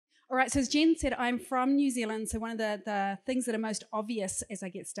All right, so as Jen said, I'm from New Zealand, so one of the things that are most obvious as I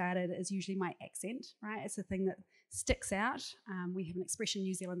get started is usually my accent, right? It's the thing that sticks out. We have an expression in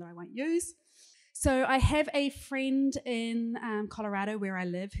New Zealand that I won't use. So I have a friend in Colorado where I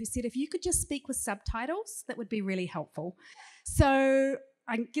live who said if you could just speak with subtitles, that would be really helpful. So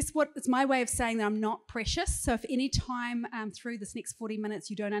I guess it's my way of saying that I'm not precious. So if any time through this next 40 minutes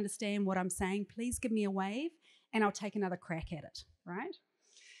you don't understand what I'm saying, please give me a wave and I'll take another crack at it, right?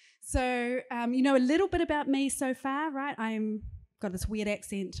 So you know a little bit about me so far, right? I've got this weird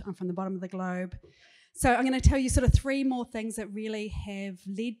accent. I'm from the bottom of the globe. So I'm going to tell you sort of 3 more things that really have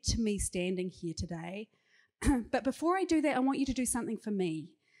led to me standing here today. But before I do that, I want you to do something for me.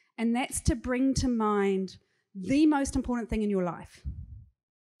 And that's to bring to mind the most important thing in your life.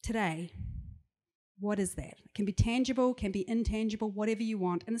 Today. What is that? It can be tangible, can be intangible, whatever you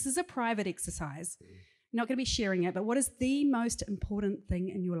want. And this is a private exercise. I'm not going to be sharing it, but what is the most important thing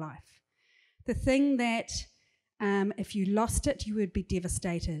in your life? The thing that if you lost it, you would be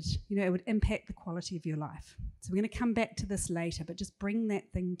devastated. You know, it would impact the quality of your life. So we're going to come back to this later, but just bring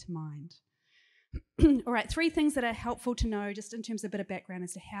that thing to mind. All right, 3 things that are helpful to know just in terms of a bit of background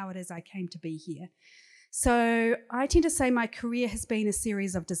as to how it is I came to be here. So I tend to say my career has been a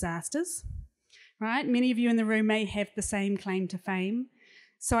series of disasters, right? Many of you in the room may have the same claim to fame.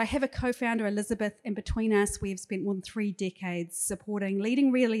 So I have a co-founder, Elizabeth, and between us, we have spent more than 3 decades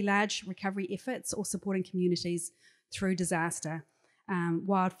leading really large recovery efforts or supporting communities through disaster,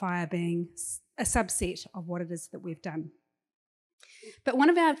 wildfire being a subset of what it is that we've done. But one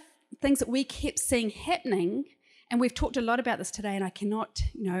of our things that we kept seeing happening, and we've talked a lot about this today, and I cannot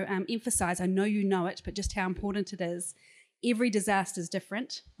emphasize, I know you know it, but just how important it is. Every disaster is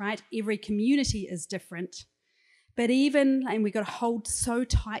different, right? Every community is different. But and we've got to hold so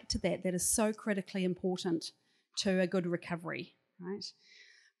tight to that is so critically important to a good recovery, right?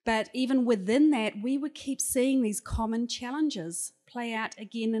 But even within that, we would keep seeing these common challenges play out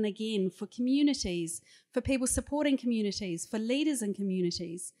again and again for communities, for people supporting communities, for leaders in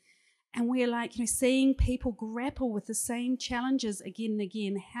communities. And we're like, seeing people grapple with the same challenges again and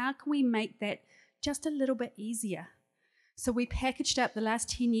again. How can we make that just a little bit easier? So we packaged up, the last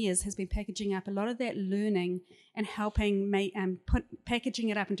 10 years has been packaging up a lot of that learning and helping packaging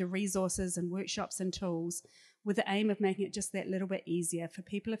it up into resources and workshops and tools with the aim of making it just that little bit easier for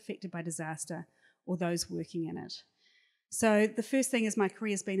people affected by disaster or those working in it. So the first thing is my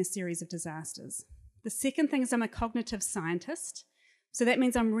career has been a series of disasters. The second thing is I'm a cognitive scientist. So that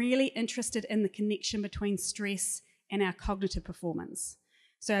means I'm really interested in the connection between stress and our cognitive performance.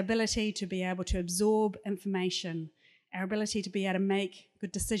 So our ability to be able to absorb information, our ability to be able to make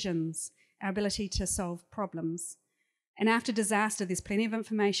good decisions, our ability to solve problems. And after disaster, there's plenty of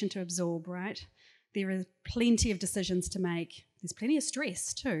information to absorb, right? There are plenty of decisions to make. There's plenty of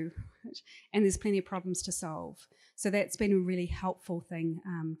stress too, right? And there's plenty of problems to solve. So that's been a really helpful thing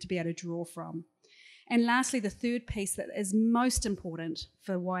to be able to draw from. And lastly, the third piece that is most important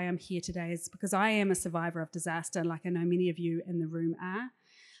for why I'm here today is because I am a survivor of disaster, like I know many of you in the room are.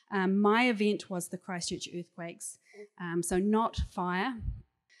 My event was the Christchurch earthquakes, so not fire.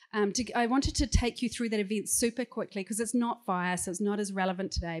 I wanted to take you through that event super quickly because it's not fire, so it's not as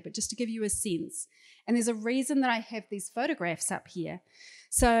relevant today, but just to give you a sense. And there's a reason that I have these photographs up here.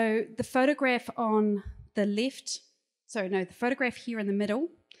 So the photograph on the left, the photograph here in the middle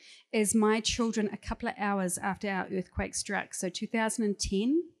is my children a couple of hours after our earthquake struck. So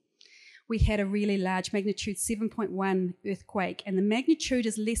 2010. We had a really large magnitude 7.1 earthquake, and the magnitude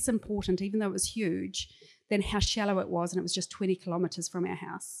is less important, even though it was huge, than how shallow it was, and it was just 20 kilometres from our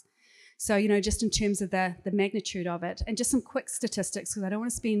house. So, just in terms of the magnitude of it, and just some quick statistics, because I don't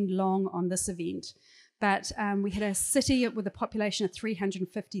want to spend long on this event, but we had a city with a population of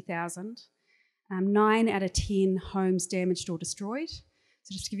 350,000, 9 out of 10 homes damaged or destroyed.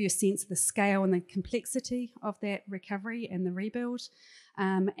 So just to give you a sense of the scale and the complexity of that recovery and the rebuild.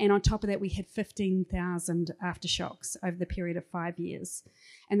 And on top of that, we had 15,000 aftershocks over the period of 5 years.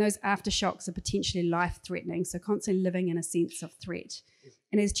 And those aftershocks are potentially life-threatening, so constantly living in a sense of threat.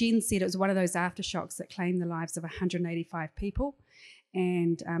 And as Jen said, it was one of those aftershocks that claimed the lives of 185 people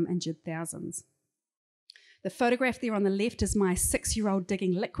and injured thousands. The photograph there on the left is my 6-year-old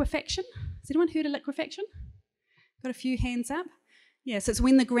digging liquefaction. Has anyone heard of liquefaction? Got a few hands up? Yeah, so it's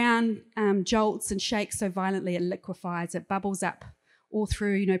when the ground jolts and shakes so violently it liquefies, it bubbles up all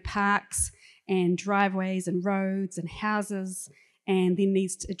through, parks and driveways and roads and houses, and then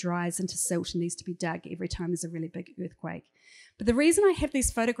it dries into silt and needs to be dug every time there's a really big earthquake. But the reason I have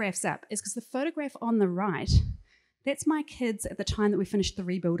these photographs up is because the photograph on the right, that's my kids at the time that we finished the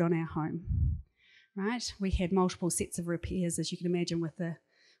rebuild on our home, right? We had multiple sets of repairs, as you can imagine, with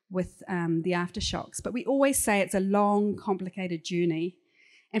with the aftershocks. But we always say it's a long, complicated journey.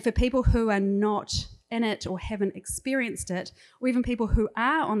 And for people who are not in it or haven't experienced it, or even people who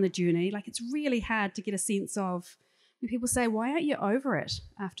are on the journey, like, it's really hard to get a sense of, when people say, why aren't you over it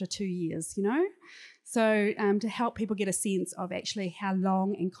after 2 years, you know? So to help people get a sense of actually how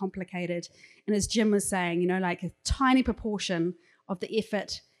long and complicated, and as Jim was saying, you know, like a tiny proportion of the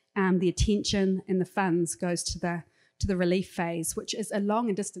effort, the attention and the funds goes to the relief phase, which is a long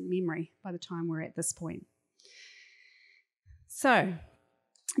and distant memory by the time we're at this point. So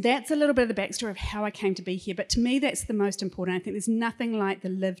that's a little bit of the backstory of how I came to be here, but to me that's the most important. I think there's nothing like the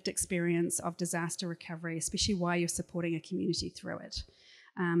lived experience of disaster recovery, especially while you're supporting a community through it.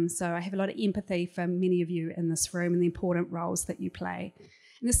 So I have a lot of empathy for many of you in this room and the important roles that you play.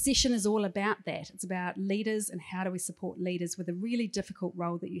 And this session is all about that. It's about leaders and how do we support leaders with a really difficult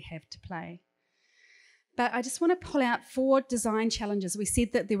role that you have to play. But I just want to pull out 4 design challenges. We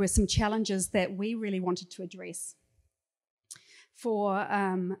said that there were some challenges that we really wanted to address for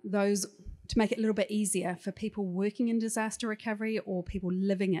those, to make it a little bit easier for people working in disaster recovery or people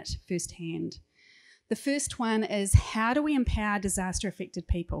living it firsthand. The first one is, how do we empower disaster-affected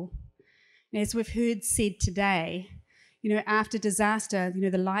people? And as we've heard said today, you know, after disaster, you know,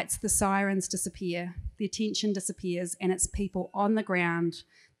 the lights, the sirens disappear, the attention disappears, and it's people on the ground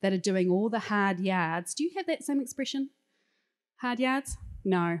that are doing all the hard yards. Do you have that same expression? Hard yards?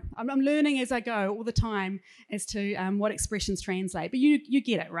 No. I'm learning as I go all the time as to what expressions translate. But you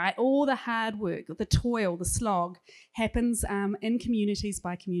get it, right? All the hard work, the toil, the slog happens in communities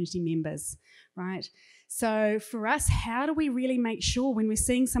by community members, right? So for us, how do we really make sure when we're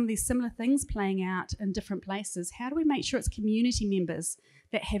seeing some of these similar things playing out in different places, how do we make sure it's community members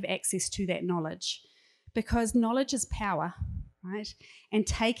that have access to that knowledge? Because knowledge is power, right? And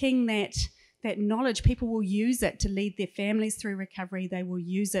taking that knowledge, people will use it to lead their families through recovery. They will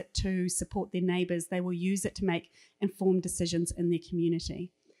use it to support their neighbours. They will use it to make informed decisions in their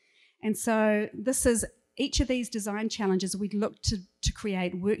community. And so this is, each of these design challenges, we'd look to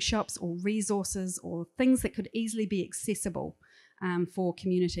create workshops or resources or things that could easily be accessible for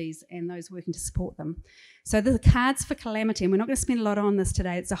communities and those working to support them. So the cards for calamity, and we're not going to spend a lot on this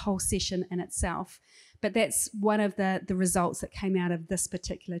today, it's a whole session in itself, but that's one of the results that came out of this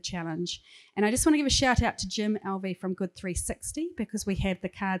particular challenge. And I just want to give a shout out to Jim Alvey from Good 360, because we have the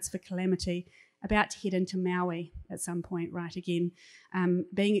cards for calamity about to head into Maui at some point, right, again,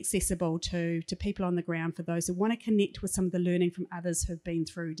 being accessible to people on the ground for those who want to connect with some of the learning from others who have been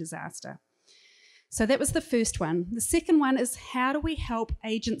through disaster. So that was the first one. The second one is, how do we help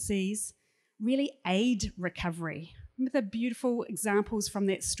agencies really aid recovery? Remember the beautiful examples from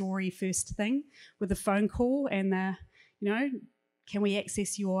that story first thing with the phone call and the, you know, can we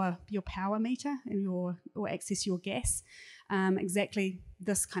access your power meter and or access your gas? Exactly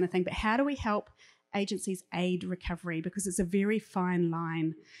this kind of thing. But how do we help agencies aid recovery? Because it's a very fine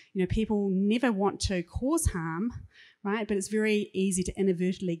line. You know, people never want to cause harm, right? But it's very easy to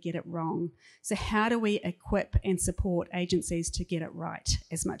inadvertently get it wrong. So how do we equip and support agencies to get it right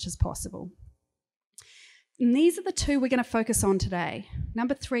as much as possible? And these are the 2 we're going to focus on today,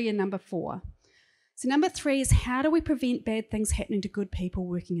 number 3 and number 4. So number 3 is, how do we prevent bad things happening to good people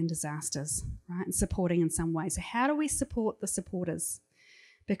working in disasters, right, and supporting in some way? So how do we support the supporters?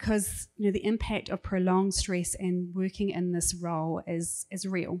 Because, you know, the impact of prolonged stress and working in this role is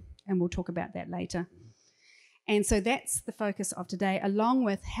real, and we'll talk about that later. And so that's the focus of today, along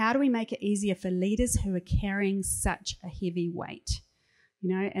with how do we make it easier for leaders who are carrying such a heavy weight,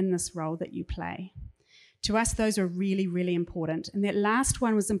 you know, in this role that you play. To us, those are really, really important. And that last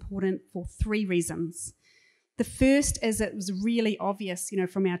one was important for 3 reasons. The first is it was really obvious, you know,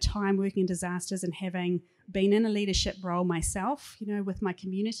 from our time working in disasters and having been in a leadership role myself, you know, with my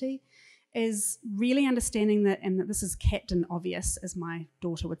community, is really understanding that, and that this is Captain Obvious, as my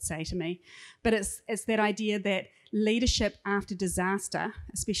daughter would say to me, but it's that idea that leadership after disaster,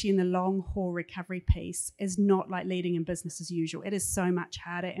 especially in the long haul recovery piece, is not like leading in business as usual. It is so much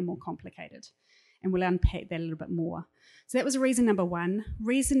harder and more complicated. And we'll unpack that a little bit more. So that was reason number 1.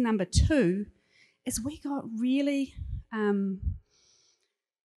 Reason number 2 is we got really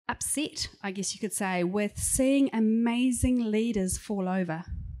upset, I guess you could say, with seeing amazing leaders fall over.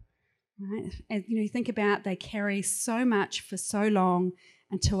 Right? And you know, you think about, they carry so much for so long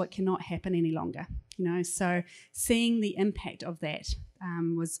until it cannot happen any longer. You know, so seeing the impact of that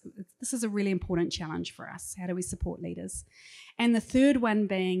this is a really important challenge for us. How do we support leaders? And the third one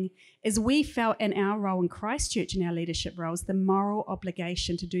being is we felt in our role in Christchurch, in our leadership roles, the moral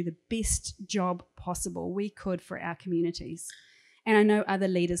obligation to do the best job possible we could for our communities. And I know other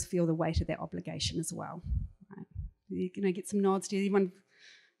leaders feel the weight of that obligation as well. Right? You know, get some nods. Do anyone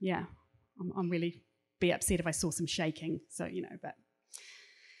yeah, I'm really be upset if I saw some shaking. So, but.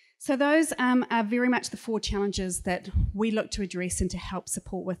 So those are very much the 4 challenges that we look to address and to help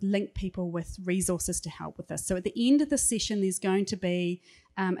support with, link people with resources to help with this. So at the end of the session, there's going to be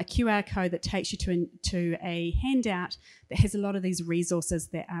a QR code that takes you to a handout that has a lot of these resources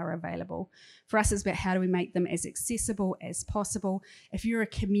that are available. For us, it's about how do we make them as accessible as possible. If you're a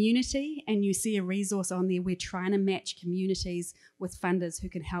community and you see a resource on there, we're trying to match communities with funders who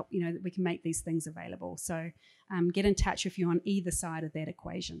can help, that we can make these things available. So get in touch if you're on either side of that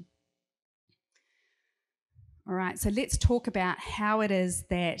equation. All right, so let's talk about how it is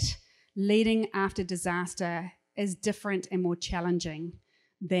that leading after disaster is different and more challenging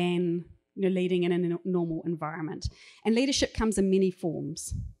than leading in a normal environment. And leadership comes in many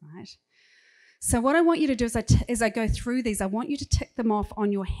forms, right? So what I want you to do is as I go through these, I want you to tick them off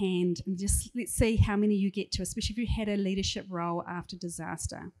on your hand and just let's see how many you get to, especially if you had a leadership role after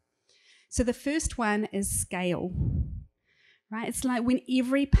disaster. So the first one is scale. Right? It's like when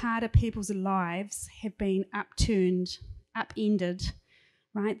every part of people's lives have been upended,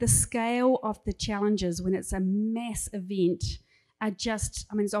 right? The scale of the challenges when it's a mass event are just,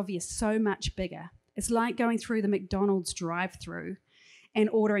 it's obvious, so much bigger. It's like going through the McDonald's drive-through and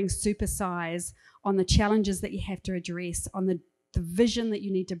ordering supersize on the challenges that you have to address, on the vision that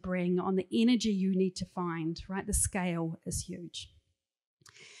you need to bring, on the energy you need to find, right? The scale is huge.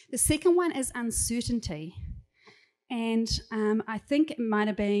 The second one is uncertainty. And I think it might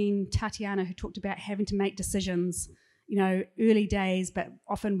have been Tatiana who talked about having to make decisions, early days, but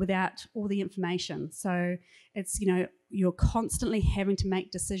often without all the information. So it's, you're constantly having to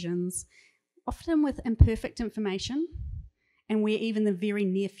make decisions, often with imperfect information, and where even the very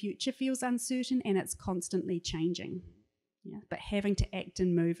near future feels uncertain and it's constantly changing. Yeah, but having to act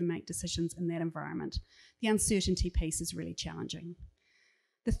and move and make decisions in that environment. The uncertainty piece is really challenging.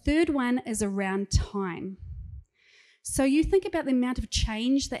 The third one is around time. So you think about the amount of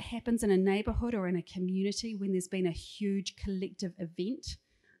change that happens in a neighbourhood or in a community when there's been a huge collective event,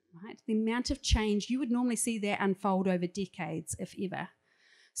 right? The amount of change, you would normally see that unfold over decades, if ever.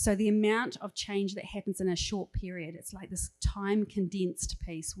 So the amount of change that happens in a short period, it's like this time condensed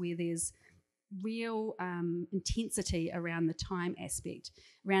piece where there's real intensity around the time aspect,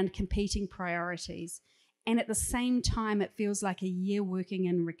 around competing priorities. And at the same time, it feels like a year working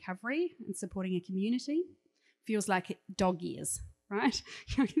in recovery and supporting a community. Feels like dog years, right?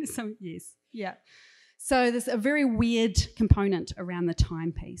 Some years, yeah. So there's a very weird component around the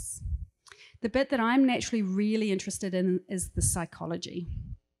time piece. The bit that I'm naturally really interested in is the psychology.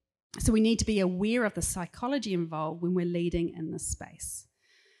 So we need to be aware of the psychology involved when we're leading in this space.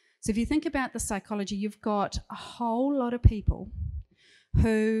 So if you think about the psychology, you've got a whole lot of people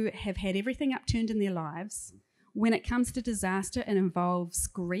who have had everything upturned in their lives. When it comes to disaster, it involves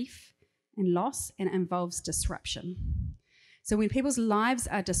grief and loss, and it involves disruption. So when people's lives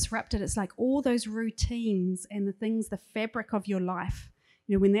are disrupted, it's like all those routines and the things, the fabric of your life,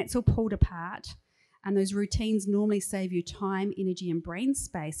 when that's all pulled apart, and those routines normally save you time, energy, and brain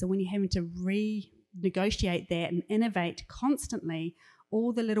space. So when you're having to renegotiate that and innovate constantly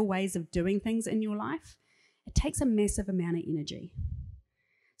all the little ways of doing things in your life, it takes a massive amount of energy.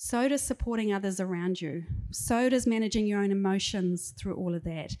 So does supporting others around you. So does managing your own emotions through all of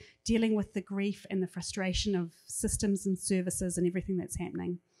that, dealing with the grief and the frustration of systems and services and everything that's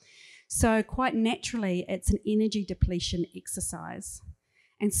happening. So quite naturally, it's an energy depletion exercise.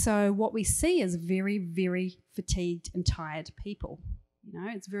 And so what we see is very, very fatigued and tired people.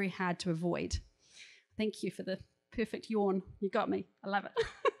 It's very hard to avoid. Thank you for the perfect yawn. You got me. I love it.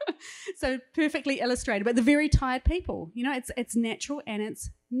 So perfectly illustrated, but the very tired people, it's natural and it's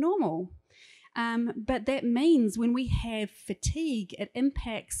normal. But that means when we have fatigue, it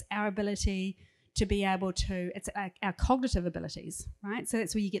impacts our ability to be able to, it's our cognitive abilities, right? So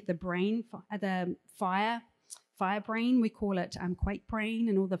that's where you get the brain, the fire brain, we call it quake brain,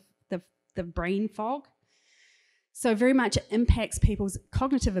 and all the brain fog. So very much it impacts people's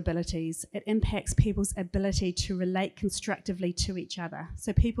cognitive abilities. It impacts people's ability to relate constructively to each other.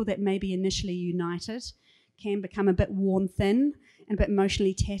 So people that may be initially united can become a bit worn thin and a bit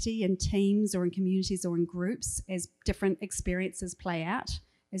emotionally tatty in teams or in communities or in groups as different experiences play out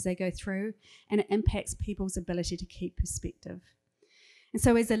as they go through. And it impacts people's ability to keep perspective. And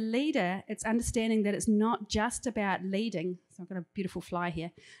so as a leader, it's understanding that it's not just about leading. So I've got a beautiful fly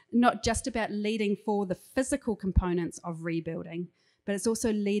here. Not just about leading for the physical components of rebuilding, but it's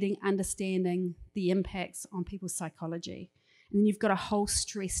also leading, understanding the impacts on people's psychology. And then you've got a whole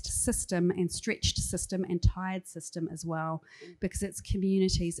stressed system and stretched system and tired system as well, because it's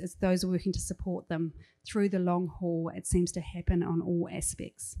communities, it's those working to support them through the long haul. It seems to happen on all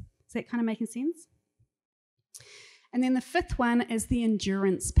aspects. Is that kind of making sense? And then the fifth one is the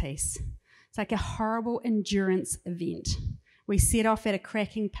endurance piece. It's like a horrible endurance event. We set off at a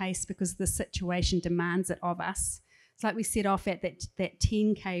cracking pace because the situation demands it of us. It's like we set off at that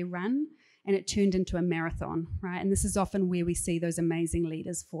 10K run and it turned into a marathon, right? And this is often where we see those amazing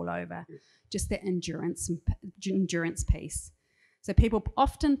leaders fall over, just that endurance piece. So people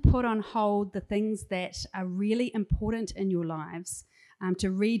often put on hold the things that are really important in your lives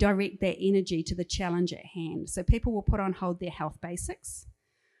to redirect their energy to the challenge at hand. So people will put on hold their health basics,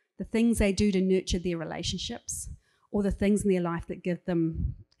 the things they do to nurture their relationships, or the things in their life that give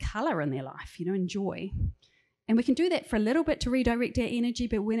them colour in their life, and joy. And we can do that for a little bit to redirect our energy,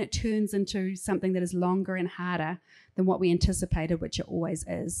 but when it turns into something that is longer and harder than what we anticipated, which it always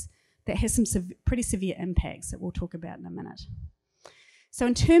is, that has some pretty severe impacts that we'll talk about in a minute. So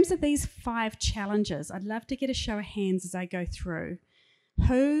in terms of these 5 challenges, I'd love to get a show of hands as I go through.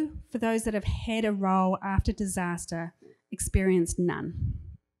 Who, for those that have had a role after disaster, experienced none?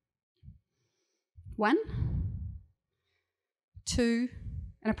 1, 2,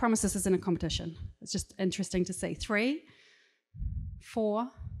 and I promise this isn't a competition. It's just interesting to see. 3, 4,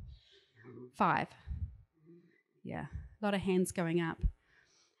 5. Yeah, a lot of hands going up.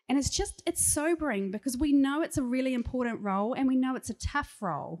 And it's sobering because we know it's a really important role and we know it's a tough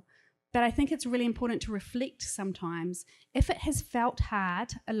role. But I think it's really important to reflect sometimes. If it has felt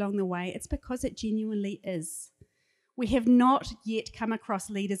hard along the way, it's because it genuinely is. We have not yet come across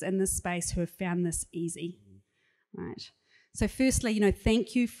leaders in this space who have found this easy, right? So firstly,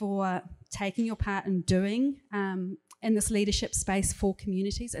 thank you for taking your part in doing in this leadership space for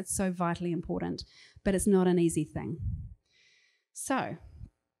communities. It's so vitally important, but it's not an easy thing. So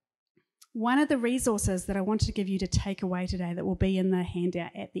one of the resources that I wanted to give you to take away today that will be in the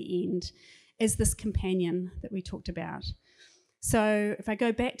handout at the end is this companion that we talked about. So if I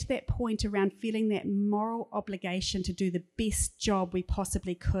go back to that point around feeling that moral obligation to do the best job we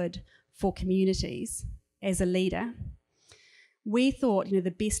possibly could for communities as a leader, we thought, the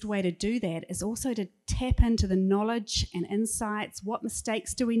best way to do that is also to tap into the knowledge and insights. What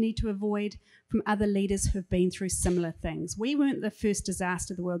mistakes do we need to avoid from other leaders who have been through similar things? We weren't the first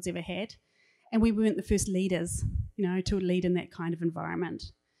disaster the world's ever had, and we weren't the first leaders, to lead in that kind of environment.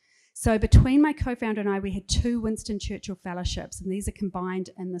 So between my co-founder and I, we had 2 Winston Churchill fellowships, and these are combined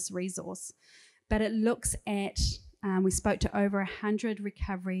in this resource. But it looks at, we spoke to over 100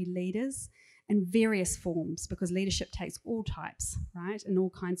 recovery leaders in various forms, because leadership takes all types, right, in all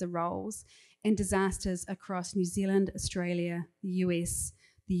kinds of roles, and disasters across New Zealand, Australia, the US,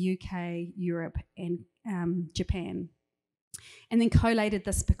 the UK, Europe, and Japan. And then collated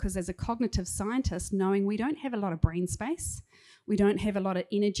this because as a cognitive scientist, knowing we don't have a lot of brain space, we don't have a lot of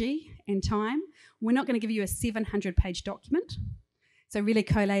energy and time, we're not going to give you a 700-page document. So really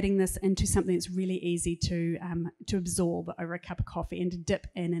collating this into something that's really easy to absorb over a cup of coffee and to dip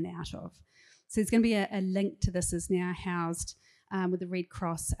in and out of. So there's going to be a link to this is now housed with the Red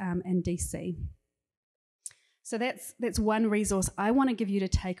Cross in DC. So that's one resource I want to give you to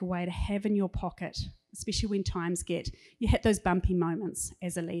take away, to have in your pocket, especially when times you hit those bumpy moments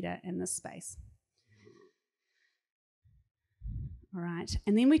as a leader in this space. All right,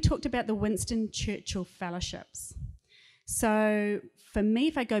 and then we talked about the Winston Churchill Fellowships. So for me,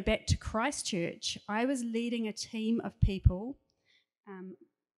 if I go back to Christchurch, I was leading a team of people,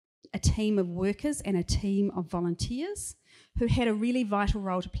 a team of workers and a team of volunteers who had a really vital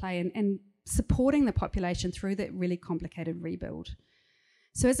role to play in supporting the population through that really complicated rebuild.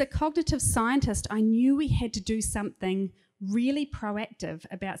 So as a cognitive scientist, I knew we had to do something really proactive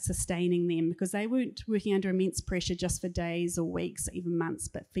about sustaining them, because they weren't working under immense pressure just for days or weeks, even months,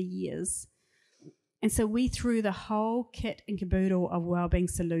 but for years. And so we threw the whole kit and caboodle of wellbeing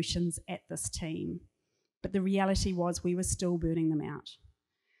solutions at this team. But the reality was we were still burning them out.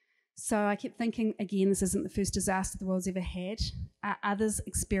 So I kept thinking, again, this isn't the first disaster the world's ever had. Are others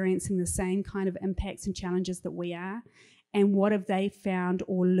experiencing the same kind of impacts and challenges that we are? And what have they found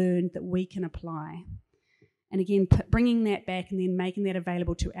or learned that we can apply? And again, bringing that back and then making that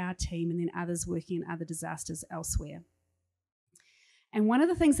available to our team and then others working in other disasters elsewhere. And one of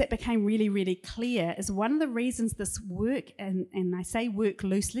the things that became really, really clear is one of the reasons this work, and I say work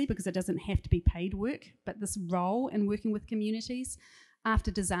loosely because it doesn't have to be paid work, but this role in working with communities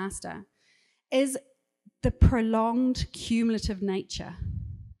after disaster, is the prolonged cumulative nature.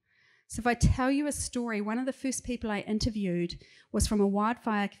 So if I tell you a story, one of the first people I interviewed was from a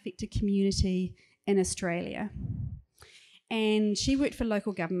wildfire-affected community in Australia. And she worked for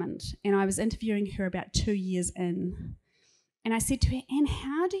local government, and I was interviewing her about 2 years in. And I said to her, Anne,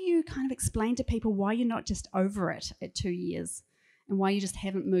 how do you kind of explain to people why you're not just over it at 2 years and why you just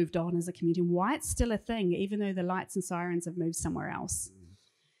haven't moved on as a community and why it's still a thing, even though the lights and sirens have moved somewhere else?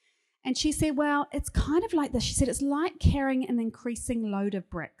 And she said, well, it's kind of like this. She said, it's like carrying an increasing load of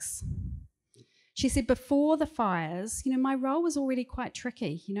bricks. She said, before the fires, my role was already quite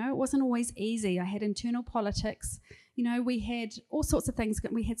tricky. It wasn't always easy. I had internal politics. We had all sorts of things.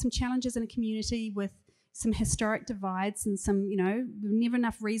 We had some challenges in a community with some historic divides and some, never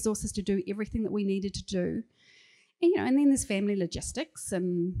enough resources to do everything that we needed to do. And then there's family logistics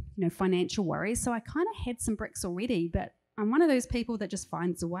and, financial worries. So I kind of had some bricks already, but I'm one of those people that just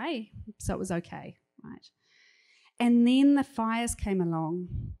finds a way. So it was okay, right? And then the fires came along,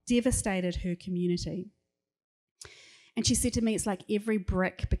 devastated her community. And she said to me, it's like every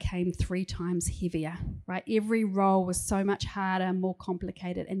brick became 3 times heavier, right? Every role was so much harder, more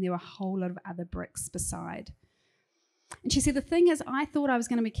complicated, and there were a whole lot of other bricks beside. And she said, the thing is, I thought I was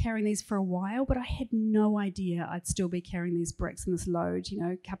going to be carrying these for a while, but I had no idea I'd still be carrying these bricks and this load,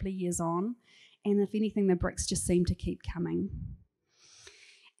 a couple of years on. And if anything, the bricks just seemed to keep coming.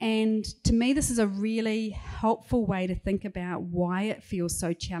 And to me, this is a really helpful way to think about why it feels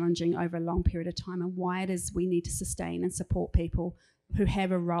so challenging over a long period of time and why it is we need to sustain and support people who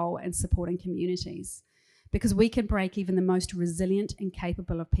have a role in supporting communities. Because we can break even the most resilient and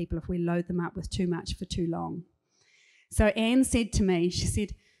capable of people if we load them up with too much for too long. So Anne said to me, she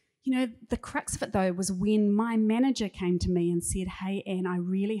said, the crux of it though was when my manager came to me and said, hey Anne, I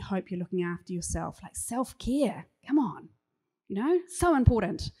really hope you're looking after yourself, like self-care, come on. So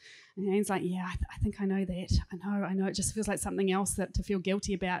important. And Anne's like, yeah, I think I know that. I know. It just feels like something else to feel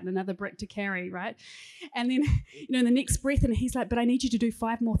guilty about and another brick to carry, right? And then, in the next breath, and he's like, but I need you to do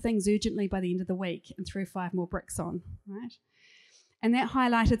 5 more things urgently by the end of the week and throw 5 more bricks on, right? And that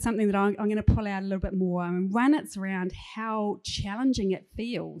highlighted something that I'm going to pull out a little bit more. One, it's around how challenging it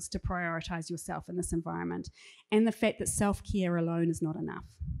feels to prioritise yourself in this environment and the fact that self-care alone is not enough.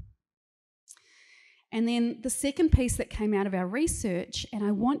 And then the second piece that came out of our research, and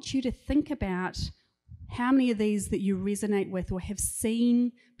I want you to think about how many of these that you resonate with or have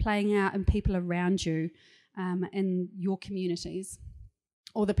seen playing out in people around you in your communities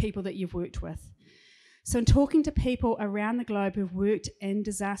or the people that you've worked with. So in talking to people around the globe who've worked in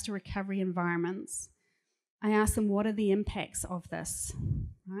disaster recovery environments, I asked them, what are the impacts of this,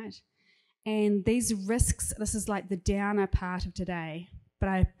 right? And these risks, this is like the downer part of today, but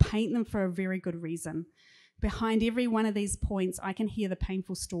I paint them for a very good reason. Behind every one of these points, I can hear the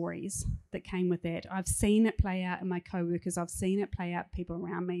painful stories that came with that. I've seen it play out in my co-workers. I've seen it play out in people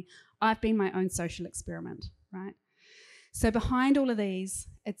around me. I've been my own social experiment, right? So behind all of these,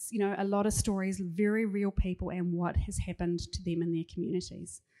 it's, a lot of stories, very real people and what has happened to them in their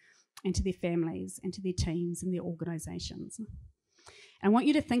communities and to their families and to their teams and their organisations. I want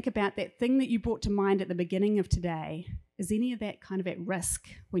you to think about that thing that you brought to mind at the beginning of today. Is any of that kind of at risk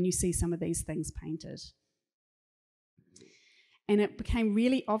when you see some of these things painted? And it became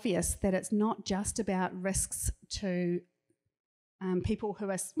really obvious that it's not just about risks to people who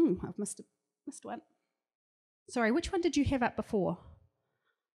are... I've missed one. Sorry, which one did you have up before?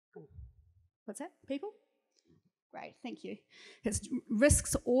 What's that? People? Great, thank you. It's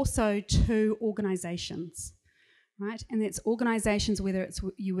risks also to organisations. Right? And it's organisations, whether it's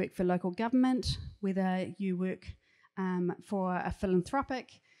you work for local government, whether you work for a philanthropic.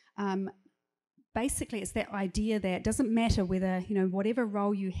 Basically, it's that idea that it doesn't matter whether, whatever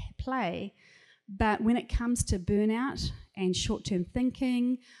role you play, but when it comes to burnout and short-term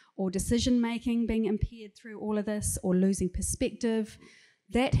thinking or decision-making being impaired through all of this or losing perspective,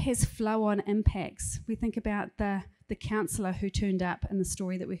 that has flow-on impacts. We think about the counsellor who turned up in the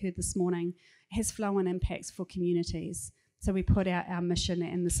story that we heard this morning, has flow-on impacts for communities. So we put our mission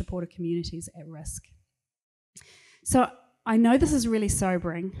and the support of communities at risk. So I know this is really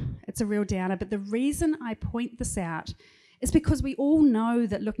sobering. It's a real downer, but the reason I point this out is because we all know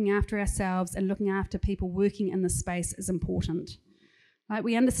that looking after ourselves and looking after people working in this space is important. Right?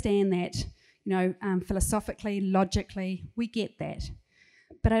 We understand that, philosophically, logically, we get that.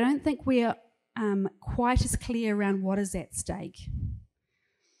 But I don't think we're quite as clear around what is at stake.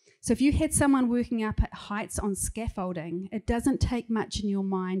 So if you had someone working up at heights on scaffolding, it doesn't take much in your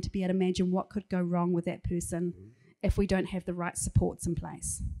mind to be able to imagine what could go wrong with that person if we don't have the right supports in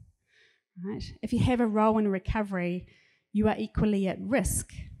place. Right? If you have a role in recovery, you are equally at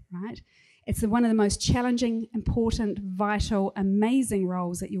risk. Right? It's one of the most challenging, important, vital, amazing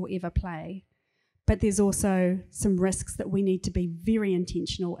roles that you'll ever play. But there's also some risks that we need to be very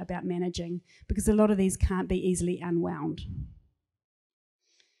intentional about managing, because a lot of these can't be easily unwound.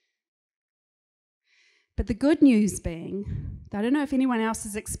 But the good news being, I don't know if anyone else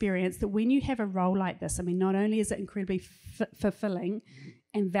has experienced that when you have a role like this, I mean, not only is it incredibly fulfilling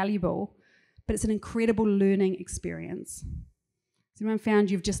and valuable, but it's an incredible learning experience. Has anyone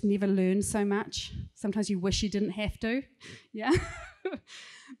found you've just never learned so much? Sometimes you wish you didn't have to, yeah?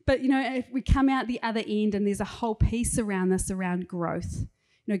 But, you know, if we come out the other end and there's a whole piece around this, around growth,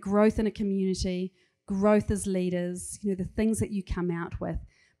 you know, growth in a community, growth as leaders, you know, the things that you come out with.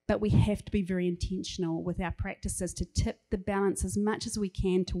 But we have to be very intentional with our practices to tip the balance as much as we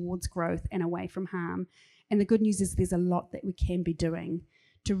can towards growth and away from harm. And the good news is there's a lot that we can be doing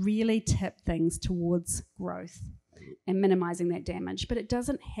to really tip things towards growth and minimizing that damage. But it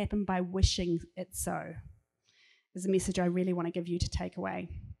doesn't happen by wishing it so. Is a message I really want to give you to take away.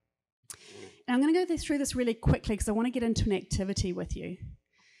 And I'm going to go through this really quickly because I want to get into an activity with you.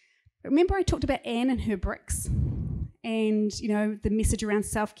 Remember I talked about Anne and her bricks? And, you know, the message around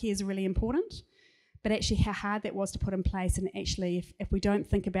self-care is really important, but actually how hard that was to put in place. And actually, if we don't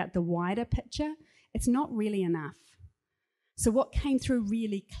think about the wider picture, it's not really enough. So what came through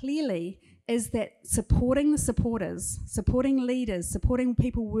really clearly is that supporting the supporters, supporting leaders, supporting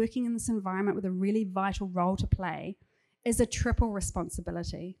people working in this environment with a really vital role to play is a triple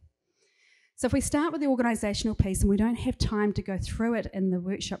responsibility. So if we start with the organisational piece, and we don't have time to go through it in the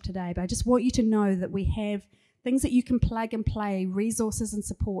workshop today, but I just want you to know that we have things that you can plug and play, resources and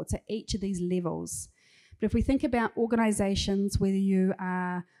supports at each of these levels. But if we think about organisations, whether you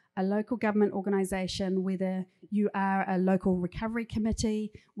are a local government organisation, whether you are a local recovery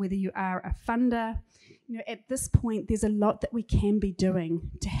committee, whether you are a funder, you know, at this point there's a lot that we can be doing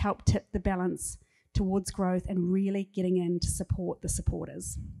to help tip the balance towards growth and really getting in to support the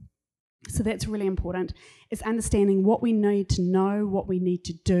supporters. So that's really important, is understanding what we need to know, what we need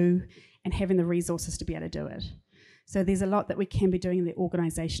to do, and having the resources to be able to do it. So there's a lot that we can be doing at the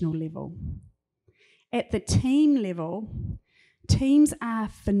organisational level. At the team level, teams are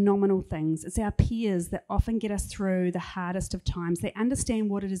phenomenal things. It's our peers that often get us through the hardest of times. They understand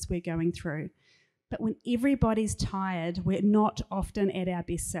what it is we're going through. But when everybody's tired, we're not often at our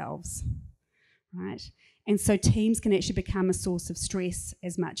best selves, right? And so teams can actually become a source of stress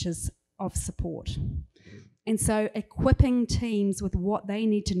as much as of support. And so equipping teams with what they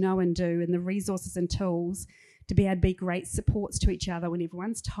need to know and do and the resources and tools to be able to be great supports to each other when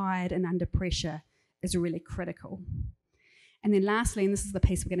everyone's tired and under pressure is really critical. And then lastly, and this is the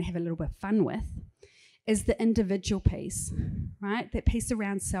piece we're going to have a little bit of fun with, is the individual piece, right? That piece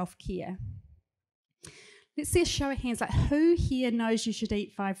around self-care. Let's see a show of hands. Like, who here knows you should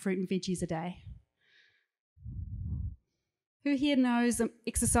eat 5 fruit and veggies a day? Who here knows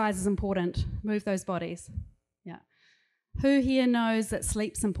exercise is important? Move those bodies. Yeah. Who here knows that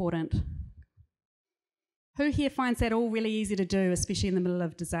sleep's important? Who here finds that all really easy to do, especially in the middle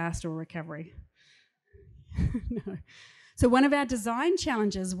of disaster or recovery? No. So one of our design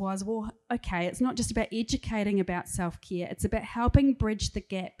challenges was, well, okay, it's not just about educating about self-care, it's about helping bridge the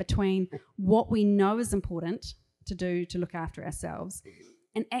gap between what we know is important to do to look after ourselves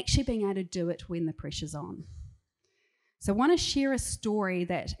and actually being able to do it when the pressure's on. So I want to share a story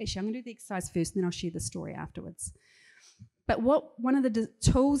that, actually I'm going to do the exercise first and then I'll share the story afterwards. But one of the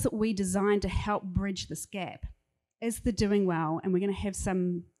tools that we designed to help bridge this gap is the doing well, and we're going to have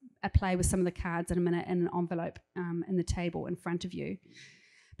a play with some of the cards in a minute in an envelope in the table in front of you.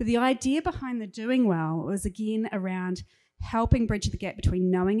 But the idea behind the doing well was again around helping bridge the gap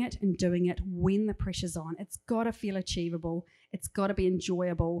between knowing it and doing it when the pressure's on. It's got to feel achievable, it's got to be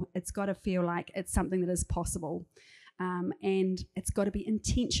enjoyable, it's got to feel like it's something that is possible. And it's got to be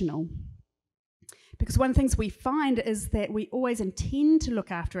intentional. Because one of the things we find is that we always intend to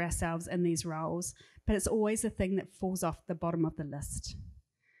look after ourselves in these roles, but it's always the thing that falls off the bottom of the list.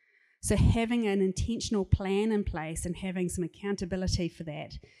 So having an intentional plan in place and having some accountability for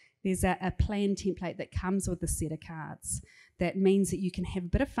that, there's a plan template that comes with the set of cards. That means that you can have a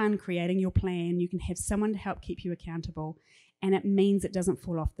bit of fun creating your plan, you can have someone to help keep you accountable, and it means it doesn't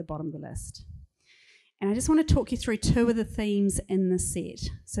fall off the bottom of the list. And I just want to talk you through 2 of the themes in the set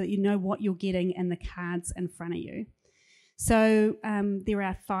so that you know what you're getting in the cards in front of you. So there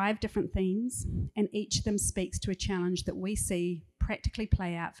are 5 different themes, and each of them speaks to a challenge that we see practically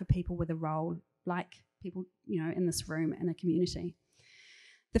play out for people with a role, like people, you know, in this room in a community.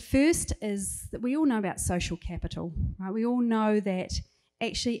 The first is that we all know about social capital, right? We all know that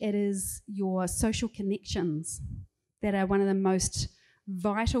actually it is your social connections that are one of the most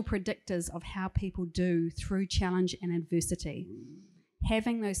vital predictors of how people do through challenge and adversity.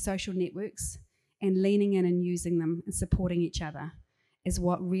 Having those social networks and leaning in and using them and supporting each other is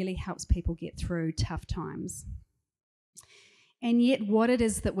what really helps people get through tough times. And yet what it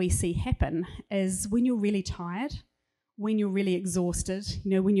is that we see happen is when you're really tired, when you're really exhausted,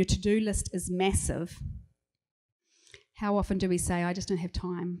 when your to-do list is massive, how often do we say, I just don't have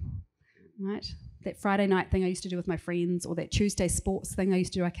time, right? That Friday night thing I used to do with my friends, or that Tuesday sports thing I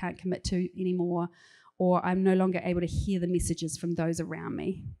used to do I can't commit to anymore, or I'm no longer able to hear the messages from those around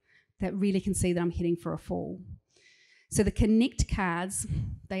me that really can see that I'm heading for a fall. So the connect cards,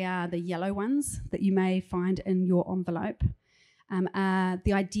 they are the yellow ones that you may find in your envelope.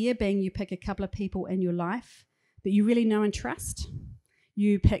 The idea being you pick a couple of people in your life that you really know and trust.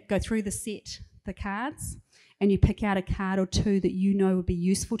 You go through the cards, and you pick out a card or two that you know would be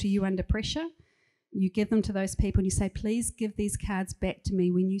useful to you under pressure. You give them to those people and you say, please give these cards back to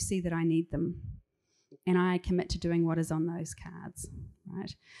me when you see that I need them. And I commit to doing what is on those cards,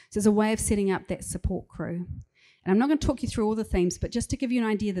 right? So it's a way of setting up that support crew. And I'm not going to talk you through all the themes, but just to give you an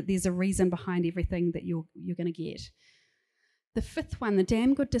idea that there's a reason behind everything that you're going to get. The fifth one, the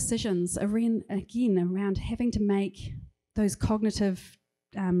damn good decisions, are again around having to make those cognitive,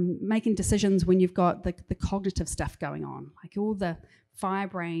 making decisions when you've got the cognitive stuff going on, like all the fire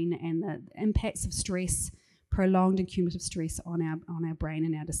brain and the impacts of stress, prolonged and cumulative stress on our brain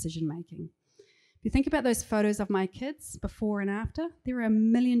and our decision making. If you think about those photos of my kids before and after, there are a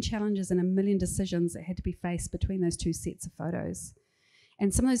million challenges and a million decisions that had to be faced between those two sets of photos.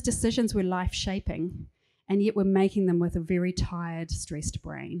 And some of those decisions were life-shaping, and yet we're making them with a very tired, stressed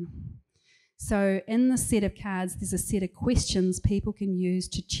brain. So in the set of cards, there's a set of questions people can use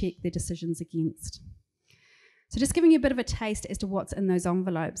to check their decisions against. So just giving you a bit of a taste as to what's in those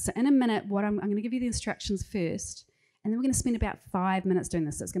envelopes. So in a minute, I'm going to give you the instructions first, and then we're going to spend about 5 minutes doing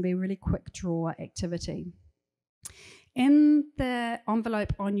this. So it's going to be a really quick draw activity. In the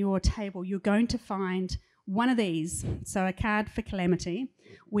envelope on your table, you're going to find one of these, so a card for calamity.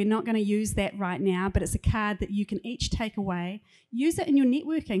 We're not going to use that right now, but it's a card that you can each take away. Use it in your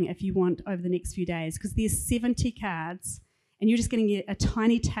networking if you want over the next few days, because there's 70 cards, and you're just going to get a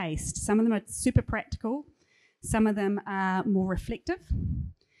tiny taste. Some of them are super practical, some of them are more reflective,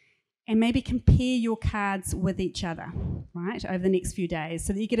 and maybe compare your cards with each other, right, over the next few days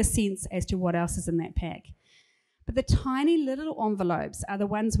so that you get a sense as to what else is in that pack. But the tiny little envelopes are the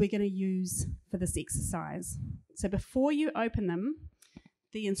ones we're going to use for this exercise. So before you open them,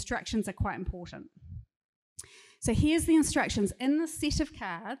 the instructions are quite important. So here's the instructions. In the set of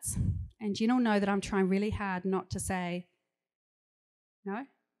cards, and Jen will know that I'm trying really hard not to say, no?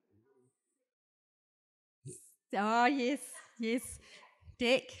 Oh, yes, yes.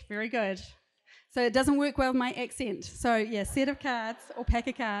 Deck, very good. So it doesn't work well with my accent. So, yeah, set of cards or pack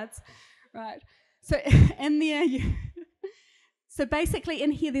of cards. Right. So in there, so basically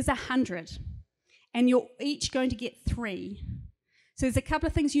in here there's 100, and you're each going to get 3. So there's a couple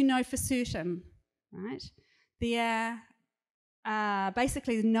of things you know for certain, right? There are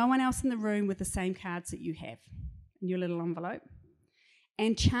basically no one else in the room with the same cards that you have in your little envelope.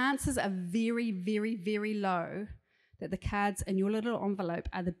 And chances are very, very, very low that the cards in your little envelope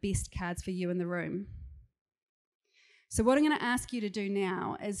are the best cards for you in the room. So what I'm going to ask you to do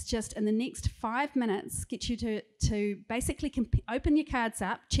now is just in the next 5 minutes get you to basically open your cards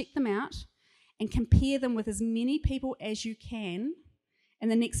up, check them out, and compare them with as many people as you can in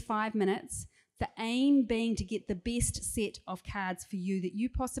the next 5 minutes, the aim being to get the best set of cards for you that you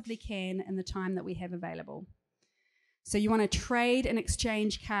possibly can in the time that we have available. So you want to trade and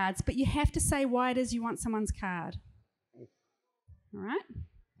exchange cards, but you have to say why it is you want someone's card. All right?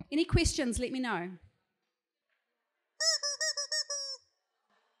 Any questions, let me know.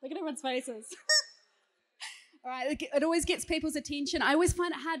 Look at everyone's faces. All right, it always gets people's attention. I always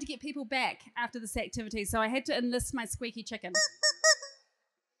find it hard to get people back after this activity, so I had to enlist my squeaky chicken.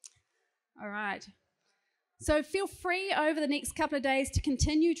 All right. So feel free over the next couple of days to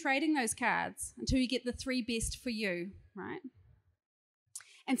continue trading those cards until you get the 3 best for you, right?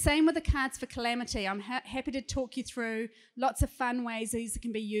 And same with the cards for calamity. I'm happy to talk you through lots of fun ways these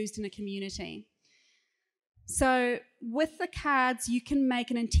can be used in a community. So with the cards, you can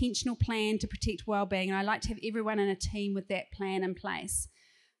make an intentional plan to protect well-being, and I like to have everyone in a team with that plan in place.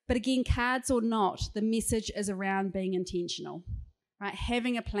 But again, cards or not, the message is around being intentional, right?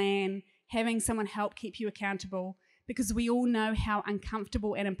 Having a plan, having someone help keep you accountable, because we all know how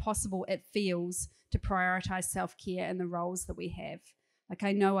uncomfortable and impossible it feels to prioritize self-care in the roles that we have. Like,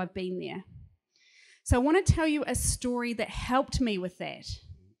 I know I've been there. So I want to tell you a story that helped me with that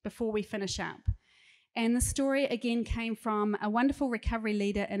before we finish up. And the story, again, came from a wonderful recovery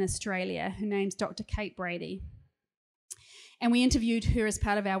leader in Australia. Her name's Dr. Kate Brady. And we interviewed her as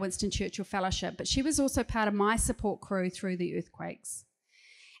part of our Winston Churchill Fellowship, but she was also part of my support crew through the earthquakes.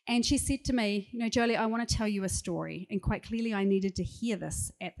 And she said to me, Jolie, I want to tell you a story. And quite clearly I needed to hear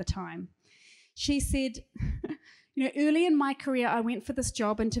this at the time. She said, early in my career, I went for this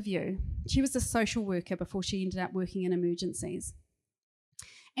job interview. She was a social worker before she ended up working in emergencies.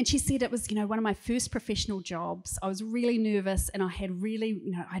 And she said it was, one of my first professional jobs. I was really nervous, and I had really,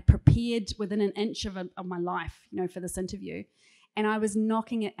 I'd prepared within an inch of my life, for this interview. And I was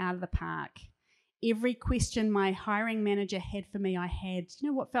knocking it out of the park. Every question my hiring manager had for me, I had,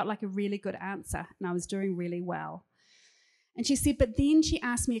 what felt like a really good answer, and I was doing really well. And she said, but then she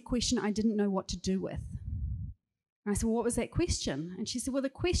asked me a question I didn't know what to do with. And I said, well, what was that question? And she said, well, the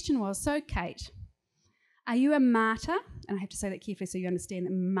question was, so Kate, are you a martyr? And I have to say that carefully so you understand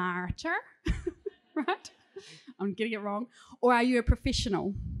that martyr, right? I'm getting it wrong. Or are you a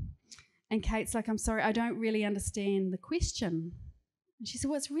professional? And Kate's like, I'm sorry, I don't really understand the question. And she said,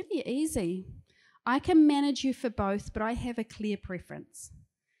 well, it's really easy. I can manage you for both, but I have a clear preference.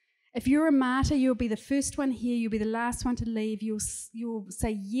 If you're a martyr, you'll be the first one here, you'll be the last one to leave, you'll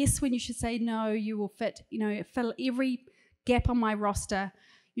say yes when you should say no, you will fill every gap on my roster.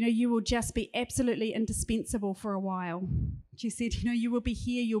 You will just be absolutely indispensable for a while. She said, you will be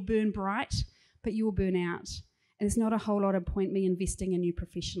here, you'll burn bright, but you will burn out. And there's not a whole lot of point me investing in you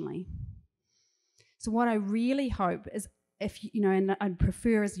professionally. So what I really hope is and I'd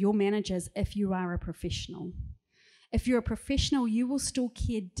prefer as your managers, if you are a professional. If you're a professional, you will still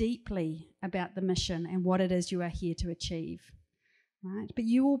care deeply about the mission and what it is you are here to achieve, right? But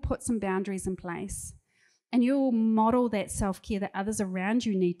you will put some boundaries in place. And you'll model that self-care that others around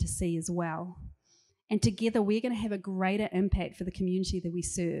you need to see as well. And together we're going to have a greater impact for the community that we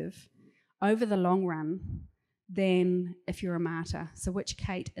serve over the long run than if you're a martyr. So which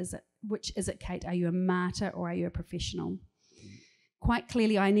is it, Kate? Are you a martyr or are you a professional? Quite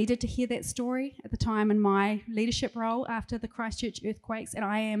clearly, I needed to hear that story at the time in my leadership role after the Christchurch earthquakes, and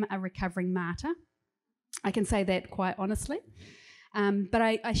I am a recovering martyr. I can say that quite honestly. But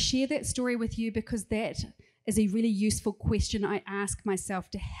I share that story with you because that is a really useful question I ask myself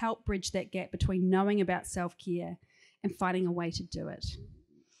to help bridge that gap between knowing about self-care and finding a way to do it.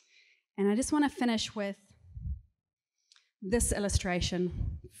 And I just want to finish with this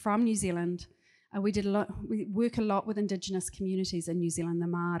illustration from New Zealand. We work a lot with Indigenous communities in New Zealand, the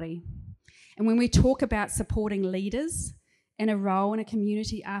Māori. And when we talk about supporting leaders in a role in a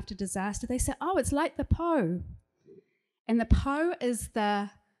community after disaster, they say, oh, it's like the po. And the po is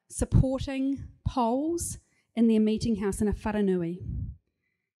the supporting poles in their meeting house in a wharenui.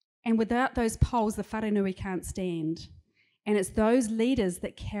 And without those poles, the wharenui can't stand. And it's those leaders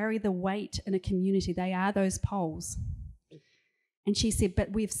that carry the weight in a community. They are those poles. And she said,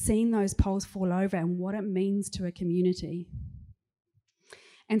 but we've seen those poles fall over and what it means to a community.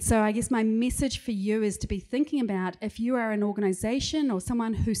 And so I guess my message for you is to be thinking about if you are an organisation or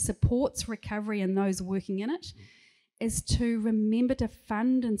someone who supports recovery and those working in it, is to remember to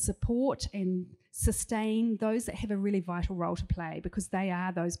fund and support and sustain those that have a really vital role to play because they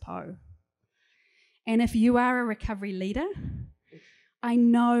are those po. And if you are a recovery leader, I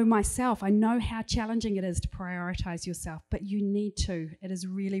know how challenging it is to prioritise yourself, but you need to. It is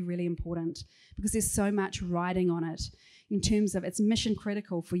really, really important because there's so much riding on it in terms of it's mission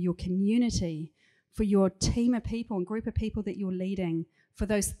critical for your community, for your team of people and group of people that you're leading, for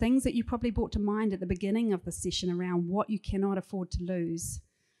those things that you probably brought to mind at the beginning of the session around what you cannot afford to lose,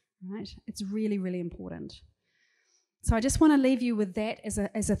 right? It's really, really important. So I just want to leave you with that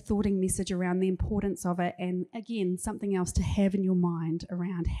as a thoughting message around the importance of it, and again, something else to have in your mind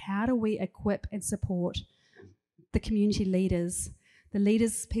around how do we equip and support the community leaders,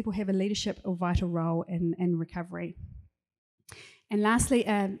 people have a leadership or vital role in recovery. And lastly,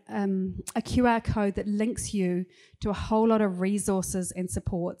 a QR code that links you to a whole lot of resources and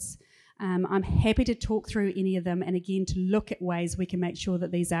supports. I'm happy to talk through any of them and again to look at ways we can make sure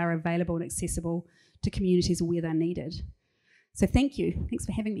that these are available and accessible to communities where they're needed. So thank you. Thanks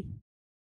for having me.